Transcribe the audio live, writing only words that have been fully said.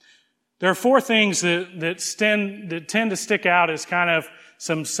There are four things that tend to stick out as kind of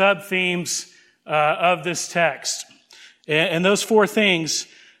some sub-themes of this text. And those four things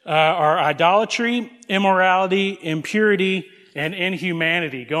are idolatry, immorality, impurity, and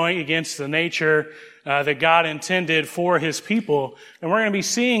inhumanity, going against the nature that God intended for His people. And we're going to be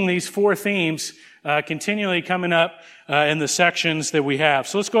seeing these four themes continually coming up in the sections that we have.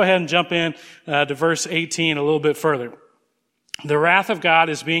 So let's go ahead and jump in to verse 18 a little bit further. The wrath of God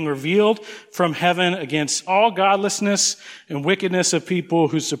is being revealed from heaven against all godlessness and wickedness of people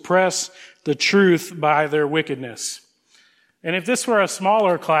who suppress the truth by their wickedness. And if this were a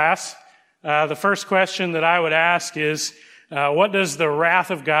smaller class, the first question that I would ask is, what does the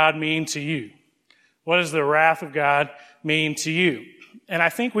wrath of God mean to you? What does the wrath of God mean to you? And I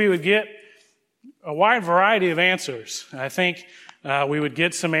think we would get a wide variety of answers. I think we would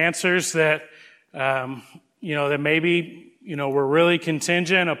get some answers that, that maybe, we're really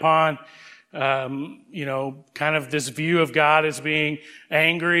contingent upon, kind of this view of God as being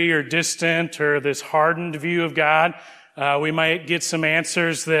angry or distant, or this hardened view of God. We might get some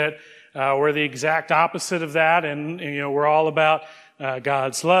answers that were the exact opposite of that, and we're all about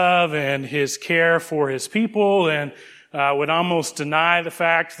God's love and His care for His people, and would almost deny the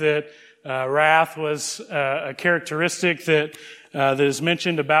fact that wrath was a characteristic that is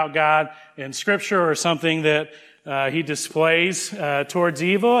mentioned about God in Scripture, or something that He displays towards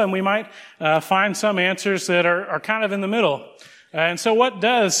evil. And we might find some answers that are kind of in the middle. And so what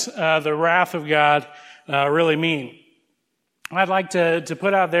does the wrath of God really mean? I'd like to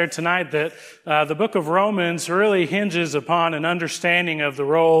put out there tonight that the book of Romans really hinges upon an understanding of the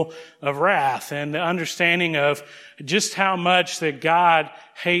role of wrath, and the understanding of just how much that God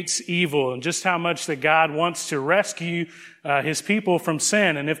hates evil, and just how much that God wants to rescue His people from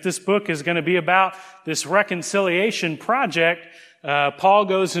sin. And if this book is going to be about this reconciliation project, Paul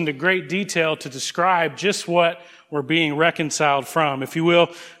goes into great detail to describe just what we're being reconciled from. If you will,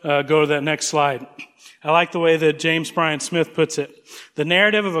 go to that next slide. I like the way that James Bryan Smith puts it. The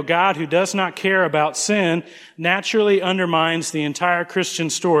narrative of a God who does not care about sin naturally undermines the entire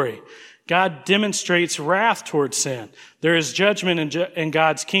Christian story. God demonstrates wrath towards sin. There is judgment in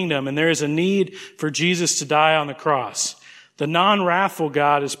God's kingdom, and there is a need for Jesus to die on the cross. The non-wrathful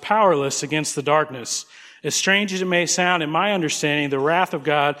God is powerless against the darkness. As strange as it may sound, in my understanding, the wrath of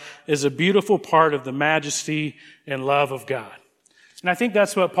God is a beautiful part of the majesty and love of God. And I think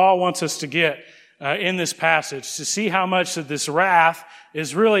that's what Paul wants us to get in this passage, to see how much of this wrath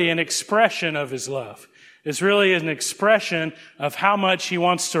is really an expression of His love. It's really an expression of how much He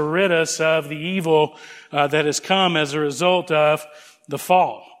wants to rid us of the evil that has come as a result of the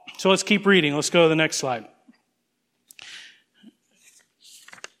fall. So let's keep reading. Let's go to the next slide.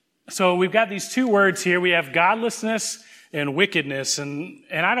 So we've got these two words here. We have godlessness and wickedness. And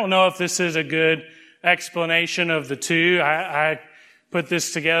I don't know if this is a good explanation of the two. I put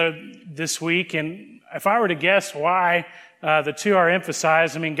this together this week, and if I were to guess why the two are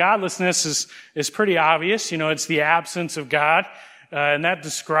emphasized, I mean, godlessness is pretty obvious. It's the absence of God, and that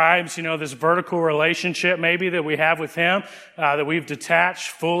describes, this vertical relationship maybe that we have with Him, that we've detached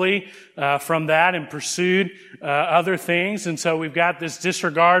fully from that and pursued other things, and so we've got this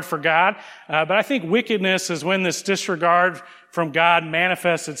disregard for God. But I think wickedness is when this disregard from God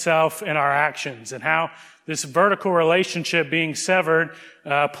manifests itself in our actions, and how this vertical relationship being severed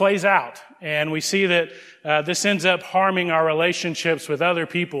plays out. And we see that this ends up harming our relationships with other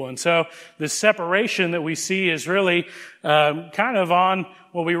people. And so this separation that we see is really kind of on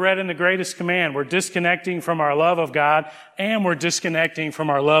what we read in the greatest command. We're disconnecting from our love of God, and we're disconnecting from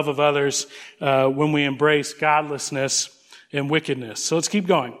our love of others when we embrace godlessness and wickedness. So let's keep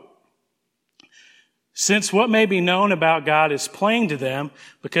going. Since what may be known about God is plain to them,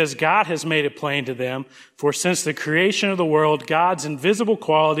 because God has made it plain to them, for since the creation of the world, God's invisible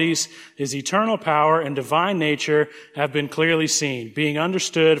qualities, His eternal power and divine nature have been clearly seen, being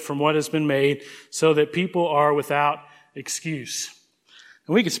understood from what has been made, so that people are without excuse.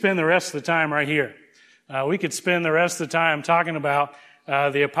 And we could spend the rest of the time right here. We could spend the rest of the time talking about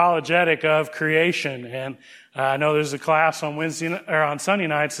the apologetic of creation. And I know there's a class on on Sunday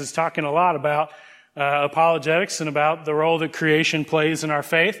nights that's talking a lot about apologetics and about the role that creation plays in our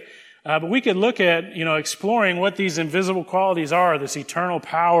faith. But we could look at, exploring what these invisible qualities are, this eternal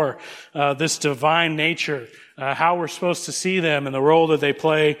power, this divine nature, how we're supposed to see them and the role that they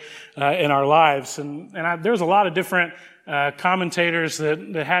play in our lives. And there's a lot of different commentators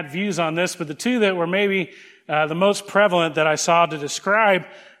that had views on this, but the two that were maybe the most prevalent that I saw to describe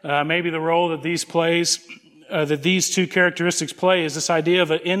maybe the role that these two characteristics play is this idea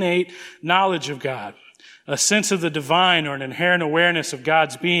of an innate knowledge of God. a sense of the divine or an inherent awareness of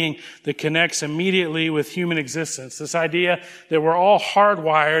God's being that connects immediately with human existence. This idea that we're all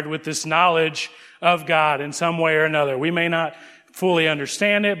hardwired with this knowledge of God in some way or another. We may not fully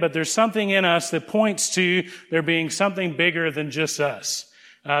understand it, but there's something in us that points to there being something bigger than just us.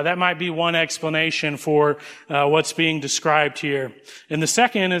 That might be one explanation for what's being described here. And the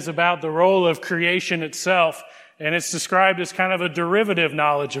second is about the role of creation itself, and it's described as kind of a derivative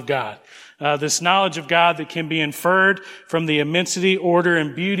knowledge of God. This knowledge of God that can be inferred from the immensity, order,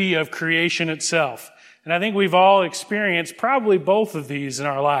 and beauty of creation itself. And I think we've all experienced probably both of these in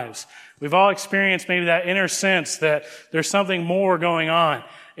our lives. We've all experienced maybe that inner sense that there's something more going on.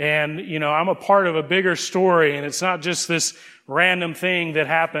 And, I'm a part of a bigger story, and it's not just this random thing that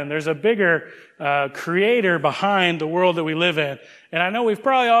happened. There's a bigger creator behind the world that we live in. And I know we've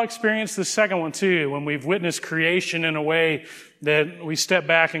probably all experienced the second one too, when we've witnessed creation in a way that we step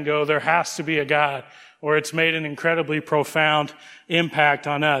back and go, there has to be a God, or it's made an incredibly profound impact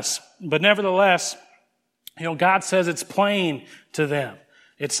on us. But nevertheless, God says it's plain to them.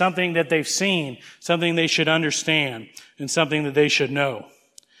 It's something that they've seen, something they should understand, and something that they should know.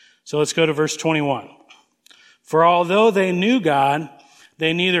 So let's go to verse 21. For although they knew God,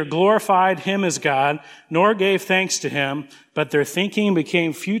 they neither glorified him as God, nor gave thanks to him, but their thinking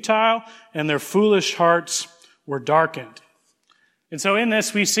became futile, and their foolish hearts were darkened. And so in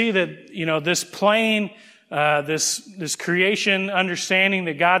this, we see that, this plain, this creation understanding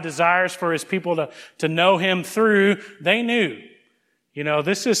that God desires for his people to know him through, they knew.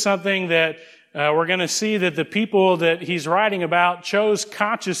 This is something that we're going to see that the people that he's writing about chose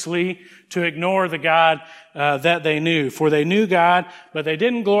consciously to ignore the God that they knew. For they knew God, but they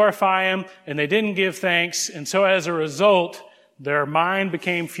didn't glorify him, and they didn't give thanks. And so as a result, their mind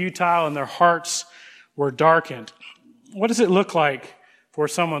became futile and their hearts were darkened. What does it look like for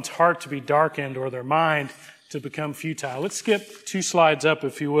someone's heart to be darkened or their mind to become futile? Let's skip 2 slides up,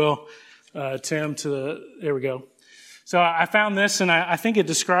 if you will, Tim, there we go. So I found this, and I think it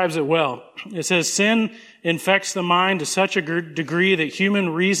describes it well. It says, sin infects the mind to such a degree that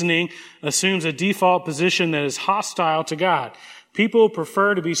human reasoning assumes a default position that is hostile to God. People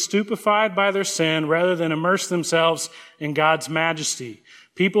prefer to be stupefied by their sin rather than immerse themselves in God's majesty.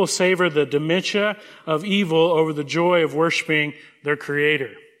 People savor the dementia of evil over the joy of worshiping their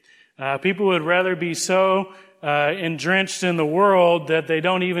Creator. People would rather be so entrenched in the world that they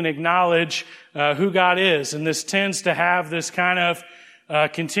don't even acknowledge who God is. And this tends to have this kind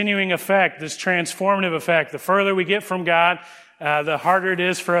of continuing effect, this transformative effect. The further we get from God, the harder it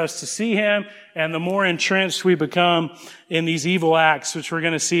is for us to see him, and the more entrenched we become in these evil acts, which we're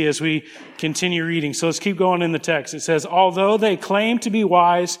going to see as we continue reading. So let's keep going in the text. It says, although they claimed to be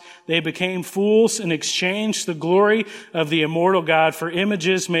wise, they became fools and exchanged the glory of the immortal God for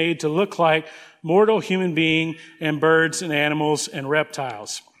images made to look like mortal human being and birds and animals and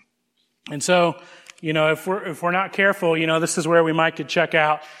reptiles. And so, if we're not careful, this is where we might could check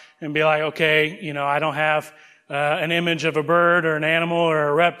out and be like, okay, I don't have an image of a bird or an animal or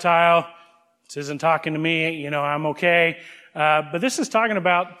a reptile. This isn't talking to me. I'm okay. But this is talking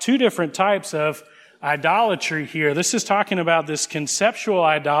about 2 different types of idolatry here. This is talking about this conceptual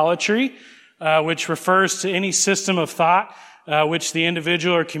idolatry, which refers to any system of thought which the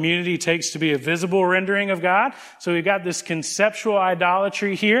individual or community takes to be a visible rendering of God. So we've got this conceptual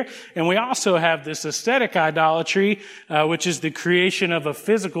idolatry here, and we also have this aesthetic idolatry, which is the creation of a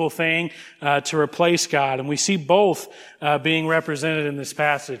physical thing to replace God. And we see both being represented in this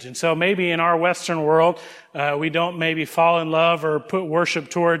passage. And so maybe in our Western world, we don't maybe fall in love or put worship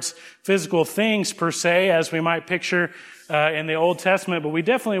towards physical things per se, as we might picture in the Old Testament, but we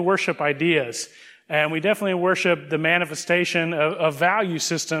definitely worship ideas. And we definitely worship the manifestation of value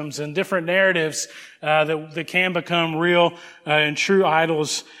systems and different narratives that can become real and true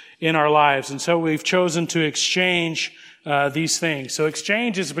idols in our lives. And so we've chosen to exchange these things. So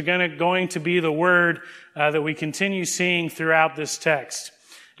exchange is going to be the word that we continue seeing throughout this text.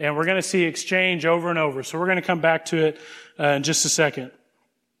 And we're going to see exchange over and over. So we're going to come back to it in just a second.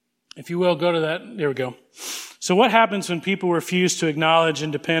 If you will, go to that. There we go. So what happens when people refuse to acknowledge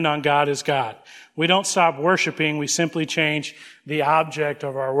and depend on God as God? We don't stop worshiping. We simply change the object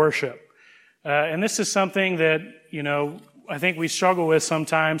of our worship. And this is something that, I think we struggle with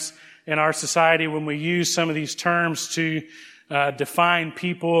sometimes in our society when we use some of these terms to define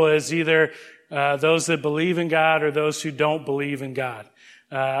people as either those that believe in God or those who don't believe in God.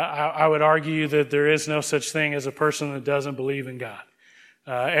 I would argue that there is no such thing as a person that doesn't believe in God.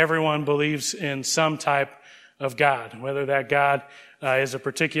 Everyone believes in some type of God, whether that God is a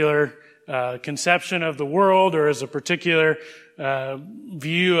particular conception of the world or is a particular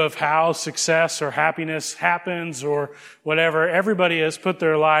view of how success or happiness happens or whatever. Everybody has put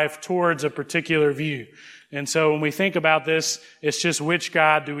their life towards a particular view. And so when we think about this, it's just which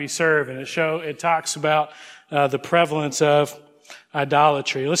God do we serve? And it talks about the prevalence of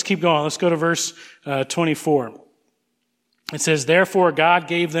idolatry. Let's keep going. Let's go to verse 24. It says, "Therefore God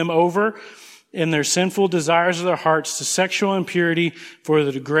gave them over in their sinful desires of their hearts to sexual impurity for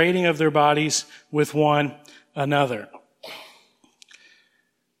the degrading of their bodies with one another."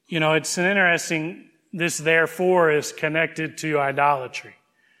 You know, it's an interesting, this therefore is connected to idolatry,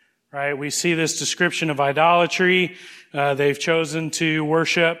 right? We see this description of idolatry. They've chosen to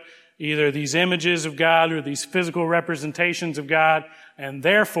worship either these images of God or these physical representations of God, and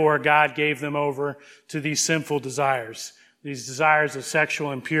therefore God gave them over to these sinful desires, these desires of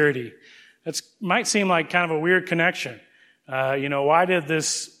sexual impurity. That might seem like kind of a weird connection. Why did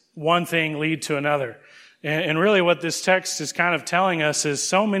this one thing lead to another? And really what this text is kind of telling us is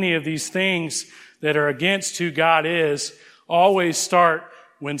so many of these things that are against who God is always start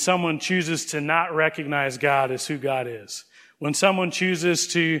when someone chooses to not recognize God as who God is. When someone chooses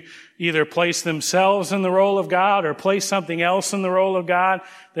to either place themselves in the role of God or place something else in the role of God,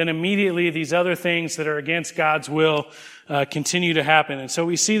 then immediately these other things that are against God's will continue to happen. And so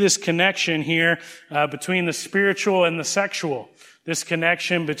we see this connection here between the spiritual and the sexual. This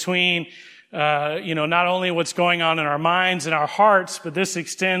connection between not only what's going on in our minds and our hearts, but this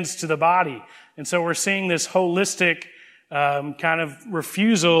extends to the body. And so we're seeing this holistic kind of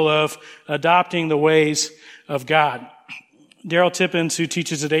refusal of adopting the ways of God. Daryl Tippins, who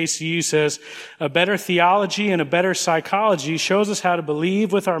teaches at ACU, says, "A better theology and a better psychology shows us how to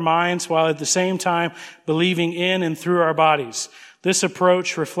believe with our minds while at the same time believing in and through our bodies. This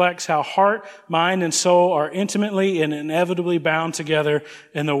approach reflects how heart, mind, and soul are intimately and inevitably bound together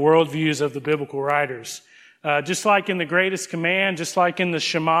in the worldviews of the biblical writers." Just like in the greatest command, just like in the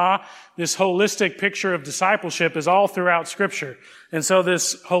Shema, this holistic picture of discipleship is all throughout Scripture. And so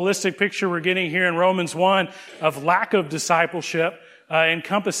this holistic picture we're getting here in Romans 1 of lack of discipleship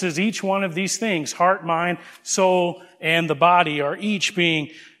encompasses each one of these things. Heart, mind, soul, and the body are each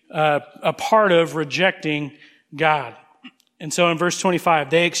being a part of rejecting God. And so in verse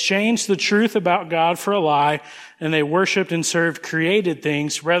 25, "They exchanged the truth about God for a lie, and they worshiped and served created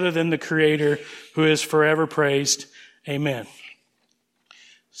things rather than the Creator who is forever praised. Amen."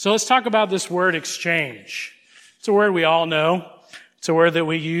 So let's talk about this word exchange. It's a word we all know. It's a word that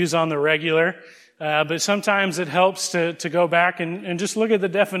we use on the regular. But sometimes it helps to go back and just look at the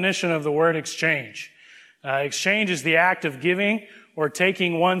definition of the word exchange. Exchange is the act of giving or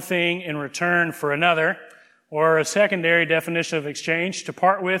taking one thing in return for another. Or a secondary definition of exchange, to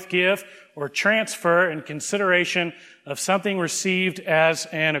part with, give, or transfer in consideration of something received as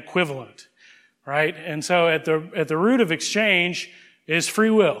an equivalent, right? And so at the root of exchange is free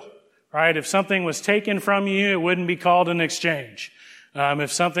will, right? If something was taken from you, it wouldn't be called an exchange.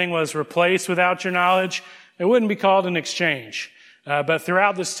 If something was replaced without your knowledge, it wouldn't be called an exchange. But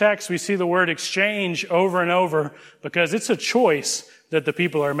throughout this text, we see the word exchange over and over because it's a choice that the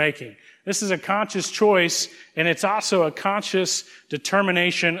people are making. This is a conscious choice, and it's also a conscious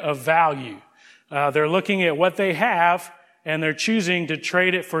determination of value. They're looking at what they have, and they're choosing to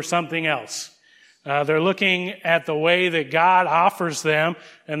trade it for something else. They're looking at the way that God offers them,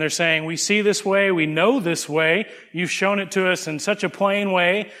 and they're saying, we see this way, we know this way, you've shown it to us in such a plain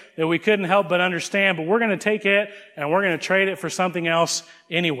way that we couldn't help but understand, but we're going to take it, and we're going to trade it for something else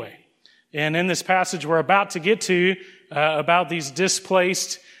anyway. And in this passage we're about to get to, about these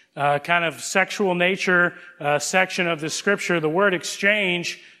displaced kind of sexual nature section of the scripture, the word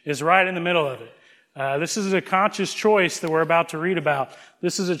exchange is right in the middle of it. This is a conscious choice that we're about to read about.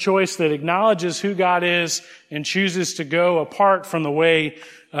 This is a choice that acknowledges who God is and chooses to go apart from the way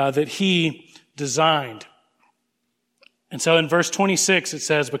that He designed. And so in verse 26 it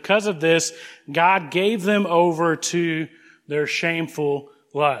says, "Because of this, God gave them over to their shameful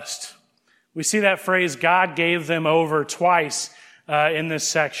lust." We see that phrase, God gave them over, twice in this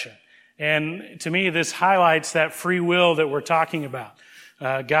section. And to me, this highlights that free will that we're talking about.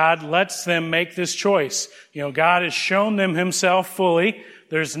 God lets them make this choice. God has shown them Himself fully.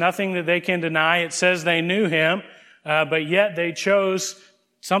 There's nothing that they can deny. It says they knew Him, but yet they chose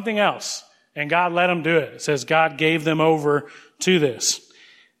something else. And God let them do it. It says God gave them over to this.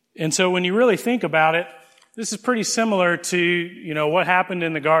 And so when you really think about it, this is pretty similar to, what happened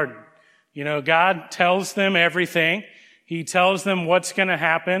in the garden. God tells them everything. He tells them what's going to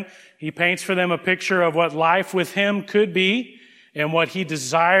happen. He paints for them a picture of what life with Him could be. and what he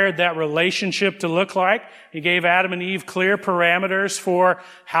desired that relationship to look like. He gave Adam and Eve clear parameters for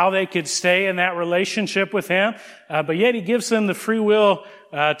how they could stay in that relationship with him, but yet he gives them the free will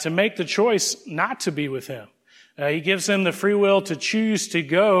to make the choice not to be with him. He gives them the free will to choose to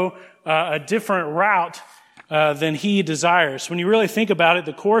go a different route than he desires. When you really think about it,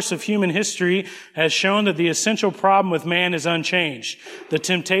 the course of human history has shown that the essential problem with man is unchanged. The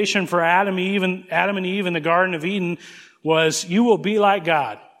temptation for Adam and Eve in the Garden of Eden was, you will be like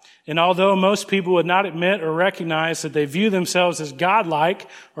God. And although most people would not admit or recognize that they view themselves as godlike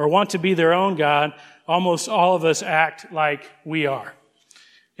or want to be their own God, almost all of us act like we are.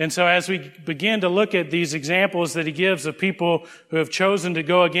 And so as we begin to look at these examples that he gives of people who have chosen to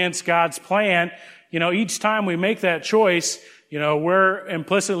go against God's plan, each time we make that choice, we're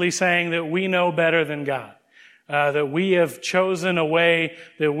implicitly saying that we know better than God. That we have chosen a way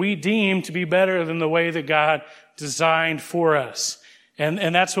that we deem to be better than the way that God designed for us.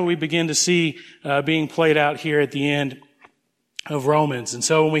 And that's what we begin to see being played out here at the end of Romans. And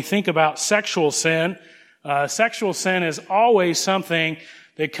so when we think about sexual sin is always something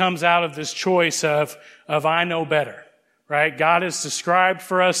that comes out of this choice of I know better, right? God has described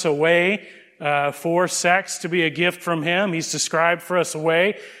for us a way for sex to be a gift from him. He's described for us a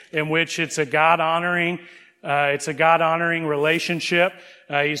way in which it's a God-honoring relationship.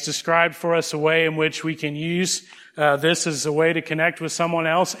 He's described for us a way in which we can use this as a way to connect with someone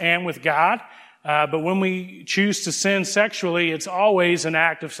else and with God. But when we choose to sin sexually, it's always an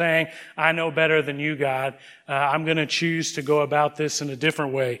act of saying, I know better than you, God. I'm going to choose to go about this in a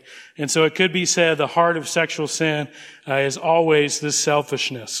different way. And so it could be said the heart of sexual sin is always this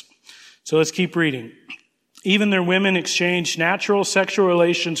selfishness. So let's keep reading. Even their women exchanged natural sexual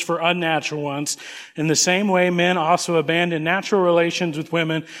relations for unnatural ones. In the same way, men also abandoned natural relations with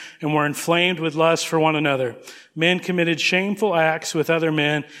women and were inflamed with lust for one another. Men committed shameful acts with other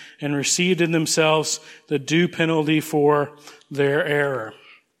men and received in themselves the due penalty for their error.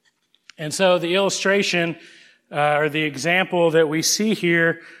 And so the illustration, or the example that we see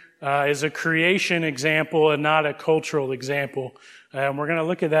here, is a creation example and not a cultural example. And we're going to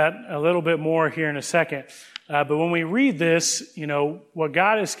look at that a little bit more here in a second. But when we read this, what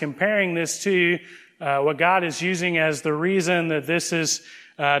God is comparing this to, what God is using as the reason that this is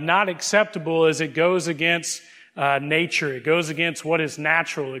not acceptable is it goes against nature. It goes against what is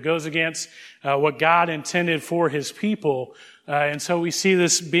natural. It goes against what God intended for his people. And so we see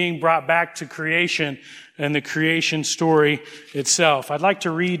this being brought back to creation and the creation story itself. I'd like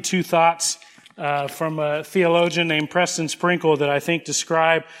to read two thoughts from a theologian named Preston Sprinkle that I think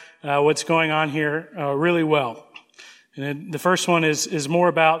describe what's going on here really well. And the first one is more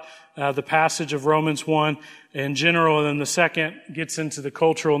about the passage of Romans 1 in general, and then the second gets into the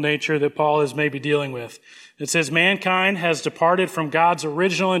cultural nature that Paul is maybe dealing with. It says, mankind has departed from God's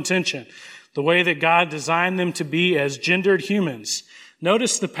original intention, the way that God designed them to be as gendered humans.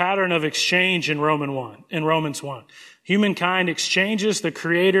 Notice the pattern of exchange in Romans 1. Humankind exchanges the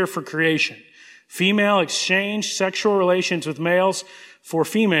Creator for creation. Female exchange sexual relations with males for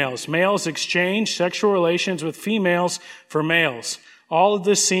females. Males exchange sexual relations with females for males. All of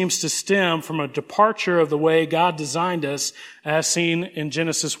this seems to stem from a departure of the way God designed us as seen in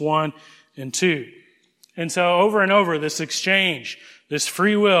Genesis 1 and 2. And so over and over, this exchange, this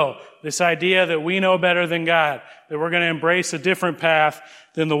free will, this idea that we know better than God, that we're going to embrace a different path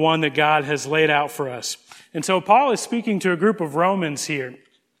than the one that God has laid out for us. And so Paul is speaking to a group of Romans here.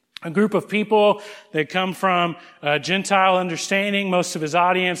 A group of people that come from Gentile understanding, most of his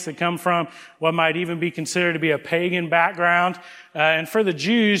audience that come from what might even be considered to be a pagan background. And for the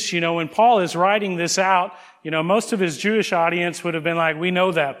Jews, when Paul is writing this out, most of his Jewish audience would have been like, we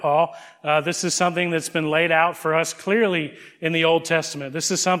know that, Paul. This is something that's been laid out for us clearly in the Old Testament.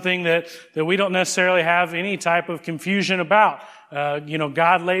 This is something that we don't necessarily have any type of confusion about.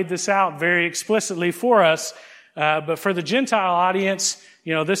 God laid this out very explicitly for us. But for the Gentile audience,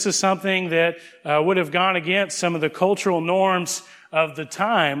 this is something that would have gone against some of the cultural norms of the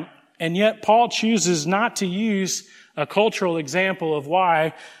time. And yet Paul chooses not to use a cultural example of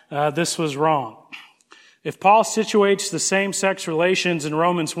why this was wrong. If Paul situates the same-sex relations in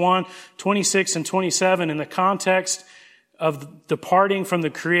Romans 1, 26 and 27 in the context of departing from the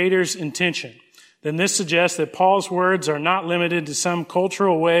Creator's intention, then this suggests that Paul's words are not limited to some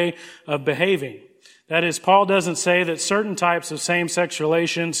cultural way of behaving. That is, Paul doesn't say that certain types of same-sex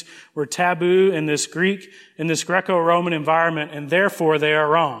relations were taboo in this Greco-Roman environment, and therefore they are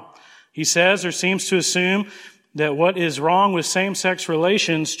wrong. He says, or seems to assume, that what is wrong with same-sex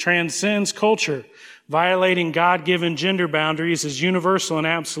relations transcends culture. Violating God-given gender boundaries is universal and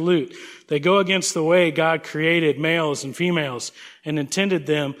absolute. They go against the way God created males and females and intended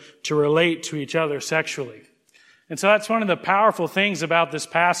them to relate to each other sexually. And so that's one of the powerful things about this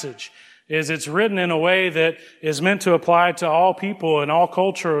passage, is it's written in a way that is meant to apply to all people and all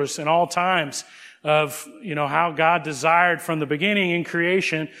cultures and all times of, how God desired from the beginning in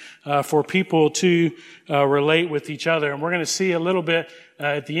creation for people to relate with each other. And we're going to see a little bit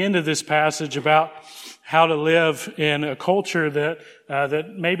at the end of this passage about how to live in a culture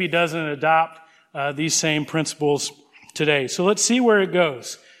that maybe doesn't adopt these same principles today. So let's see where it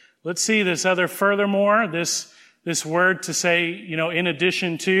goes. Let's see this other furthermore, this word to say, in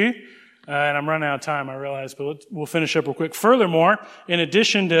addition to, and I'm running out of time, I realize, but we'll finish up real quick. Furthermore, in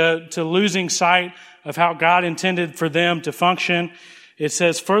addition to losing sight of how God intended for them to function, it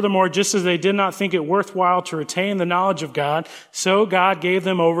says, furthermore, just as they did not think it worthwhile to retain the knowledge of God, so God gave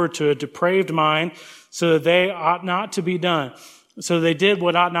them over to a depraved mind, so that they ought not to be done. So they did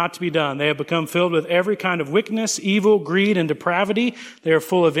what ought not to be done. They have become filled with every kind of wickedness, evil, greed, and depravity. They are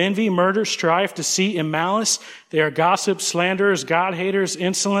full of envy, murder, strife, deceit, and malice. They are gossips, slanderers, God-haters,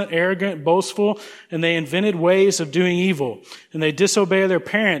 insolent, arrogant, boastful, and they invented ways of doing evil. And they disobey their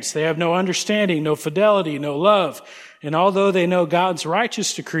parents. They have no understanding, no fidelity, no love. And although they know God's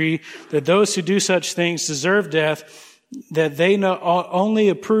righteous decree that those who do such things deserve death, that they only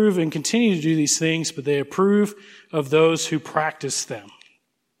approve and continue to do these things, but they approve of those who practice them.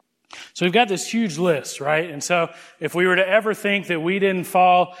 So we've got this huge list, right? And so if we were to ever think that we didn't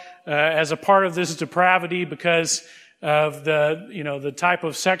fall as a part of this depravity because of the type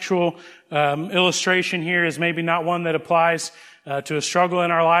of sexual illustration here is maybe not one that applies to a struggle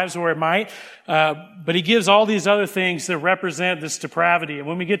in our lives, or it might. But he gives all these other things that represent this depravity. And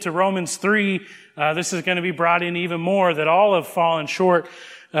when we get to Romans 3, this is going to be brought in even more, that all have fallen short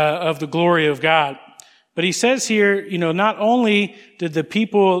of the glory of God. But he says here, not only did the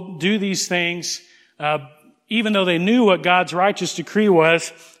people do these things, even though they knew what God's righteous decree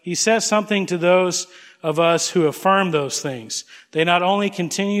was, he says something to those of us who affirm those things. They not only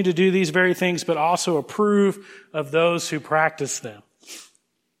continue to do these very things, but also approve of those who practice them.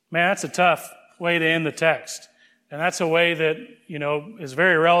 Man, that's a tough way to end the text. And that's a way that, is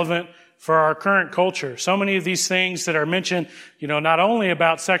very relevant for our current culture. So many of these things that are mentioned, not only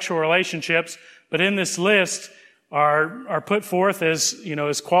about sexual relationships, but in this list are put forth as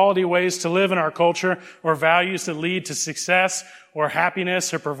quality ways to live in our culture, or values that lead to success or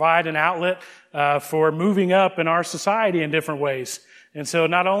happiness, or provide an outlet for moving up in our society in different ways. And so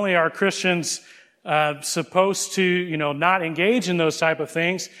not only are Christians supposed to, not engage in those type of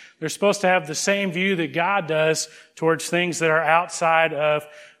things, they're supposed to have the same view that God does towards things that are outside of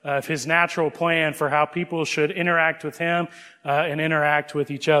his natural plan for how people should interact with him and interact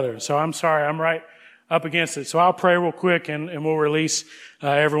with each other. So I'm sorry, I'm right up against it. So I'll pray real quick and we'll release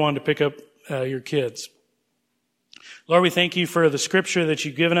everyone to pick up your kids. Lord, we thank you for the scripture that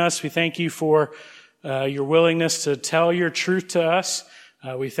you've given us. We thank you for your willingness to tell your truth to us.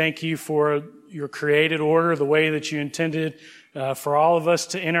 We thank you for your created order, the way that you intended for all of us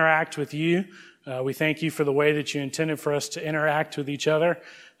to interact with you. We thank you for the way that you intended for us to interact with each other.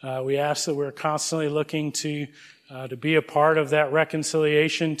 We ask that we're constantly looking to be a part of that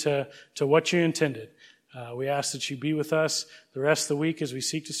reconciliation to what you intended. We ask that you be with us the rest of the week as we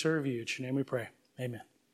seek to serve you. In your name we pray. Amen.